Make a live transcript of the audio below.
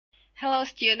Hello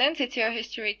students, it's your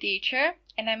history teacher,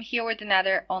 and I'm here with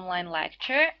another online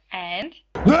lecture, and...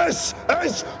 This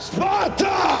is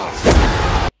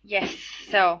Sparta! Yes,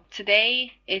 so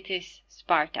today it is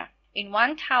Sparta. In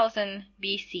 1000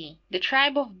 BC, the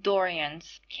tribe of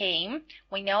Dorians came.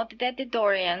 We know that the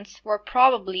Dorians were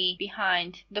probably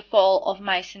behind the fall of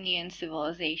Mycenaean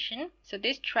civilization. So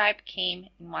this tribe came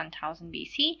in 1000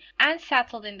 BC and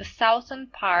settled in the southern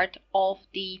part of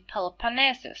the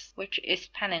Peloponnesus, which is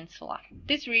peninsula.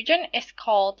 This region is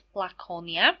called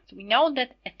Laconia. So we know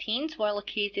that Athens were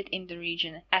located in the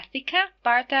region Attica.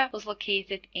 Sparta was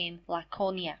located in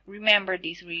Laconia. Remember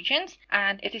these regions,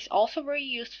 and it is also very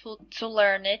useful to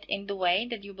learn it in the way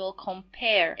that you will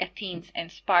compare Athens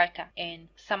and Sparta in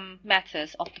some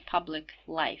matters of the public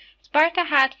life. Sparta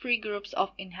had three groups of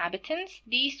inhabitants.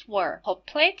 These were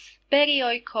hoplites,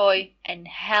 perioikoi, and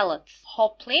helots.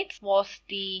 Hoplites was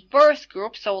the first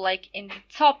group, so like in the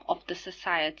top of the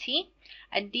society.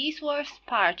 And these were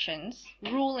Spartans,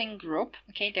 ruling group.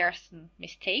 Okay, there's a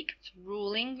mistake. It's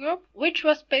ruling group, which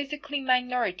was basically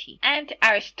minority, and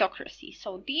aristocracy.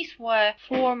 So these were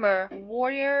former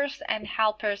warriors and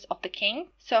helpers of the king.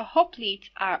 So hoplites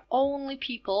are only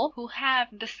people who have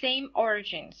the same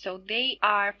origin. So they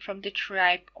are from the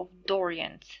tribe of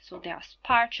Dorians. So they are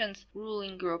Spartans,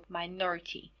 ruling group,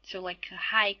 minority. So like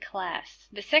a high class.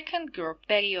 The second group,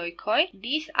 perioikoi,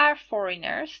 these are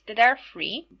foreigners that are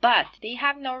free, but they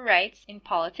have no rights in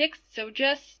politics, so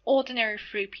just ordinary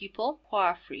free people who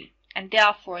are free. And they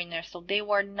are foreigners, so they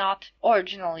were not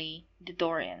originally the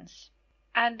Dorians.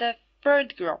 And the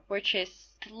third group, which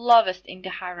is the lowest in the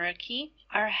hierarchy,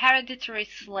 are hereditary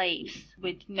slaves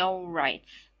with no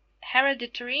rights.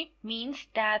 Hereditary means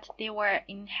that they were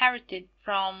inherited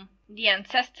from the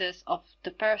ancestors of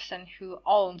the person who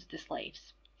owns the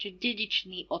slaves.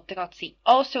 Dediční otroci.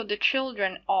 Also, the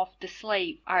children of the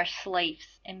slave are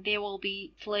slaves, and they will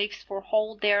be slaves for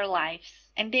whole their lives.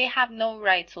 And they have no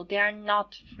rights, so they are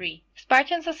not free.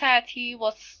 Spartan society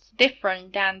was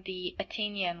different than the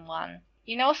Athenian one.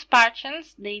 You know,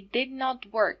 Spartans, they did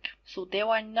not work. So there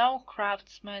were no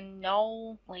craftsmen,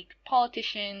 no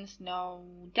politicians,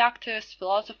 no doctors,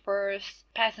 philosophers,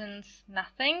 peasants,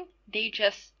 nothing. They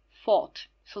just fought.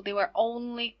 So they were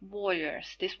only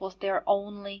warriors. This was their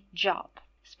only job.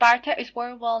 Sparta is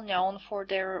very well known for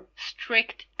their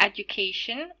strict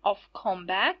education of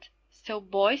combat. So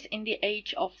boys in the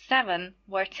age of 7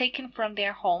 were taken from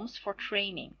their homes for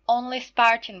training. Only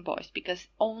Spartan boys, because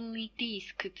only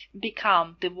these could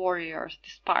become the warriors, the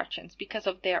Spartans, because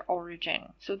of their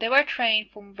origin. So they were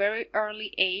trained from very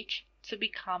early age to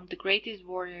become the greatest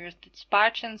warriors that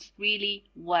Spartans really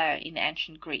were in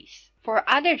ancient Greece. For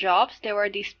other jobs, there were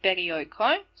these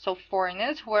perioikoi, so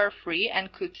foreigners who were free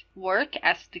and could work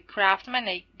as the craftsmen.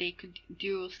 They could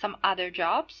do some other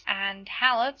jobs. And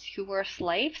helots, who were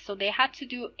slaves, so they had to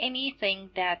do anything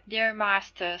that their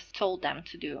masters told them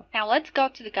to do. Now let's go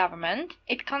to the government.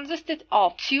 It consisted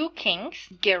of 2 kings,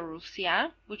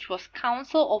 Gerousia, which was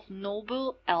council of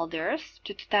noble elders,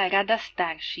 čisto rada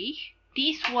starších.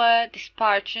 These were the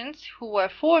Spartans who were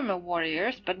former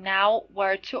warriors but now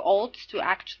were too old to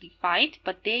actually fight,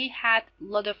 but they had a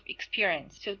lot of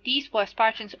experience. So these were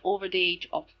Spartans over the age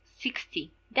of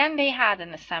 60. Then they had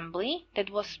an assembly that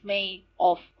was made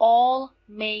of all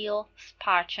male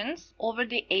Spartans over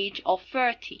the age of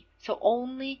 30. So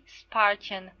only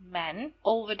Spartan men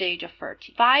over the age of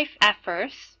 30. 5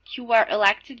 ephors who were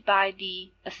elected by the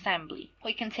assembly.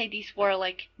 We can say these were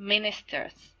like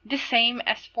ministers. The same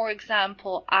as, for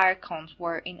example, archons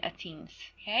were in Athens.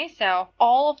 Okay, so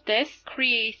all of this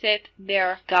created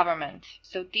their government.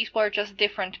 So these were just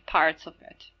different parts of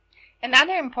it.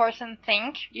 Another important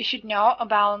thing you should know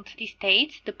about the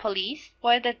states, the police,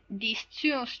 was that these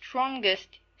 2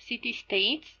 strongest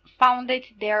city-states founded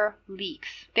their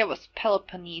leagues. There was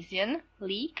Peloponnesian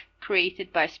League,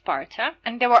 created by Sparta,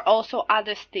 and there were also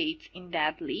other states in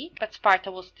that league, but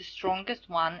Sparta was the strongest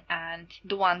one and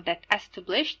the one that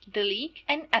established the league,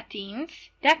 and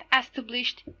Athens that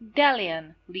established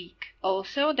Delian League.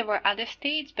 Also, there were other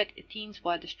states, but Athens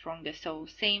were the strongest, so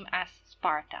same as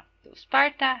Sparta. So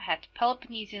Sparta had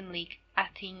Peloponnesian League,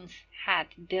 Athens had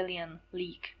Delian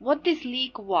League. What this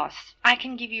league was, I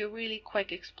can give you a really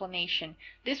quick explanation.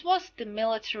 This was the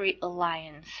military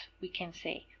alliance, we can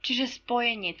say. Čiže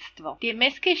spojenectvo. Tie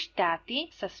mestské štáty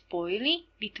sa spojili,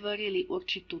 vytvorili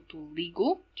určitú tú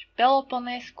ligu,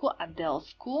 Peloponnésku a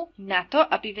Delsku, na to,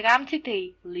 aby v rámci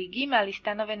tej ligy mali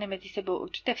stanovené medzi sebou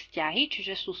určité vzťahy,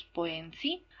 čiže sú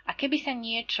spojenci. A keby sa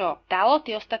niečo dalo,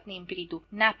 tí ostatní im prídu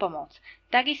na pomoc.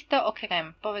 Takisto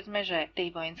okrem, povedzme, že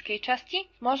tej vojenskej časti,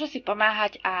 môžu si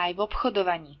pomáhať aj v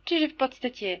obchodovaní. Čiže v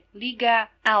podstate liga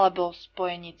alebo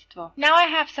spojenictvo. Now I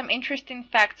have some interesting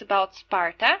facts about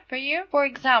Sparta for you. For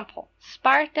example,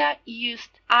 Sparta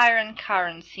used iron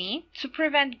currency to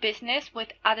prevent business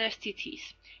with other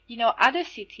cities. You know, other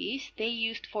cities, they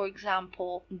used, for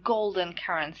example, golden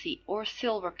currency or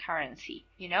silver currency,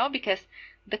 you know, because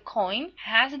the coin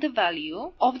has the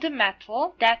value of the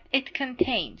metal that it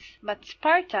contains. But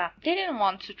Sparta didn't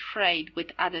want to trade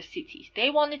with other cities. They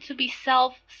wanted to be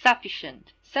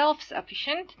self-sufficient.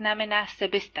 Self-sufficient znamená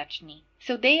sebestačný.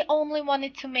 So they only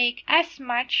wanted to make as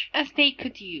much as they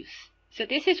could use. So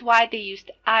this is why they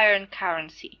used iron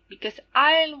currency, because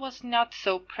iron was not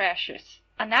so precious.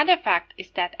 Another fact is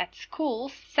that at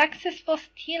schools, successful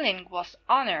stealing was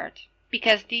honored,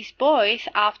 because these boys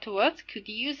afterwards could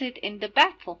use it in the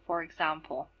battle, for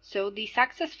example. So the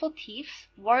successful thieves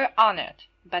were honored,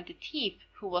 but the thief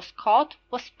who was caught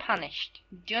was punished.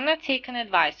 Do not take an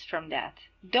advice from that.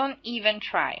 Don't even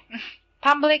try.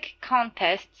 Public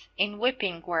contests in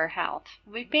whipping were held.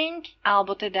 Whipping,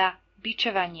 alebo teda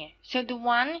bičovanie. So the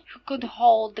one who could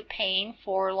hold the pain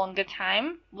for a longer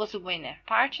time was a winner.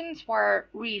 Spartans were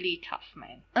really tough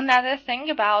men. Another thing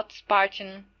about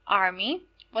Spartan army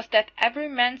was that every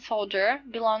man soldier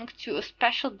belonged to a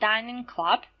special dining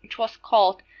club, which was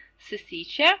called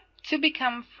syssitia, to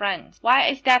become friends. Why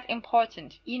is that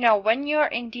important? You know, when you're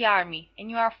in the army and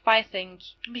you are fighting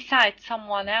beside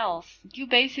someone else, you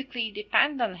basically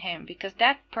depend on him, because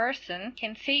that person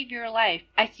can save your life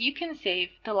as you can save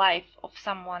the life of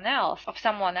someone else, of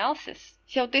someone else's.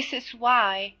 So this is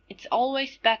why it's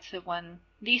always better when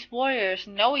these warriors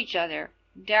know each other.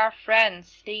 They are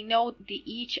friends. They know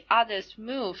each other's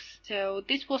moves. So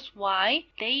this was why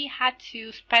they had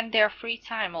to spend their free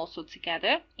time also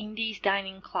together in these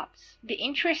dining clubs. The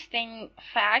interesting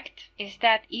fact is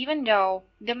that even though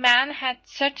the men had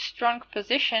such strong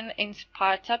position in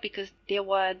Sparta because they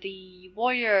were the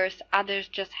warriors, others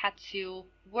just had to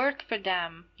work for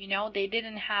them. You know, they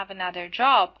didn't have another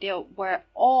job. They were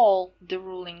all the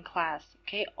ruling class,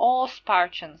 okay? All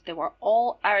Spartans. They were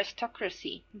all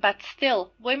aristocracy. But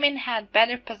still, women had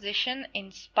better position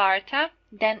in Sparta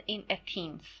than in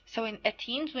Athens. So in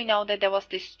Athens, we know that there was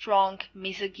this strong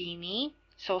misogyny,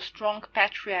 so strong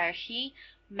patriarchy.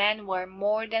 Men were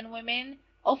more than women.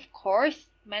 Of course,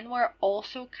 men were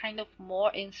also kind of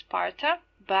more in Sparta,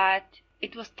 but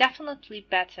it was definitely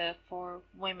better for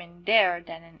women there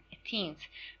than in Athens,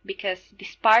 because the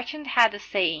Spartans had a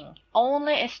saying,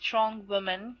 only a strong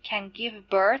woman can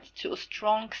give birth to a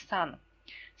strong son.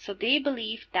 So they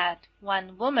believed that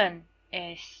when woman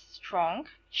is strong,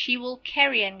 she will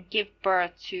carry and give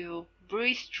birth to a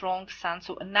very strong son,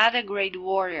 so another great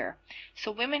warrior.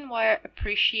 So women were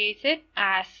appreciated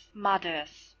as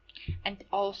mothers. And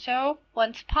also,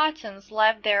 when Spartans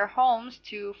left their homes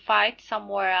to fight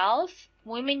somewhere else,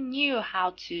 women knew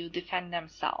how to defend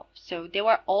themselves, so they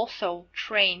were also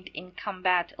trained in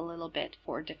combat a little bit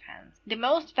for defense. The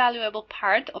most valuable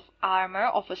part of armor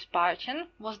of a Spartan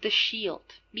was the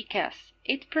shield, because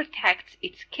it protects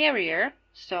its carrier,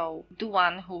 so the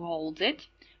one who holds it,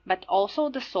 but also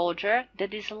the soldier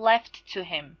that is left to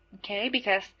him, okay?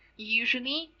 Because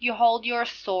usually you hold your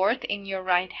sword in your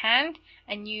right hand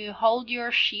and you hold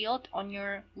your shield on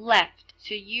your left.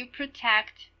 So you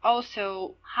protect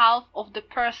also half of the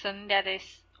person that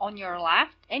is on your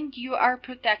left, and you are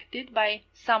protected by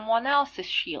someone else's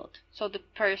shield. So the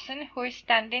person who is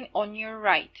standing on your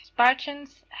right.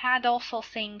 Spartans had also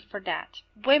saying for that.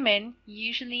 Women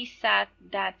usually said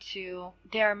that to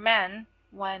their men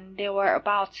when they were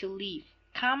about to leave.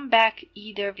 Come back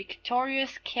either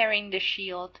victorious carrying the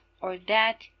shield or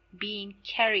dead being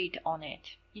carried on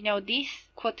it. You know, this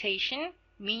quotation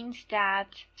means that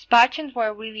Spartans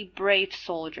were really brave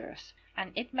soldiers,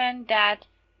 and it meant that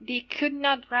they could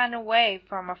not run away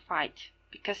from a fight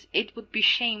because it would be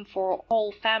shame for a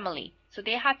whole family. So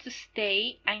they had to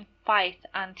stay and fight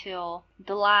until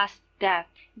the last death.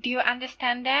 Do you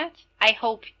understand that? I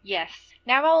hope yes.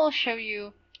 Now I will show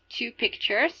you two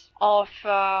pictures of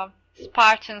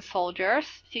Spartan soldiers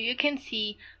so you can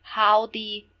see how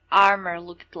the armor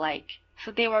looked like. So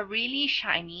they were really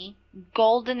shiny,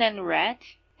 golden and red.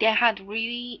 They had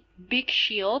really big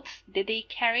shields that they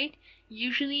carried.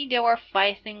 Usually they were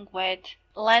fighting with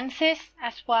lances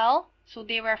as well, so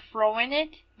they were throwing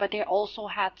it, but they also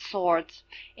had swords.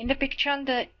 In the picture on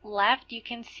the left, you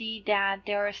can see that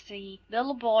there is a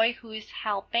little boy who is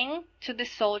helping to the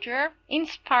soldier. In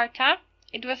Sparta,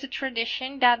 it was a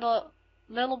tradition that a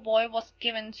little boy was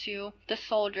given to the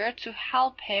soldier to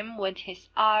help him with his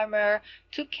armor,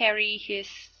 to carry his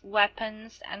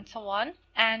weapons and so on.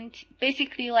 And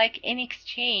basically, like in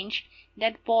exchange,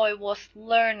 that boy was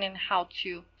learning how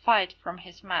to fight from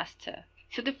his master.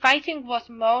 So the fighting was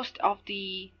most of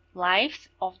the lives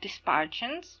of the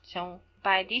Spartans. So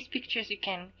by these pictures you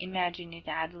can imagine it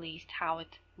at least how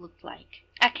it looked like.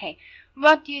 Okay,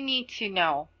 what do you need to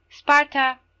know?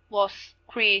 Sparta was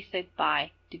created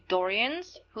by the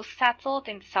Dorians, who settled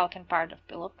in the southern part of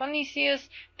Peloponnesus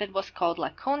that was called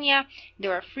Laconia.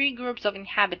 There were 3 groups of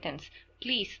inhabitants.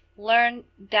 Please learn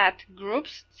that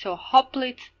groups, so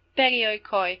hoplites,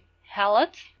 perioikoi,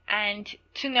 helots, and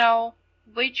to know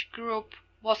which group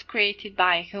was created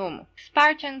by whom.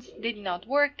 Spartans did not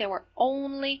work, they were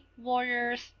only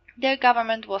warriors. Their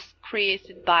government was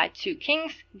created by 2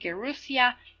 kings,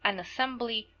 Gerousia, an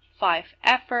assembly, 5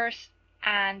 ephors,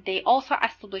 and they also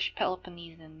established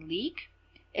Peloponnesian League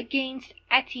against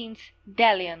Athens'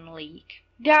 Delian League.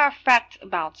 There are facts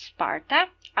about Sparta.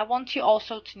 I want you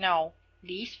also to know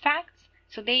these facts.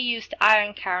 So they used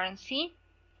iron currency.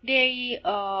 They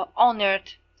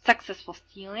honored successful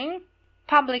stealing.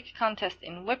 Public contests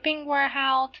in whipping were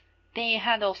held. They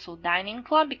had also dining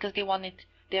club because they wanted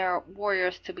their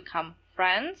warriors to become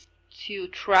friends, to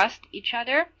trust each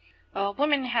other.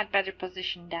 Women had better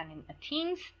position than in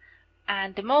Athens.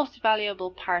 And the most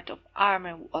valuable part of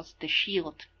armor was the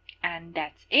shield. And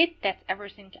that's it. That's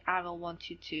everything I will want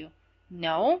you to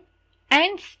know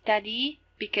and study,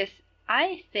 because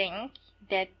I think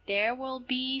that there will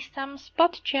be some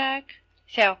spot check.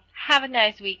 So have a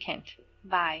nice weekend.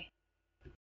 Bye.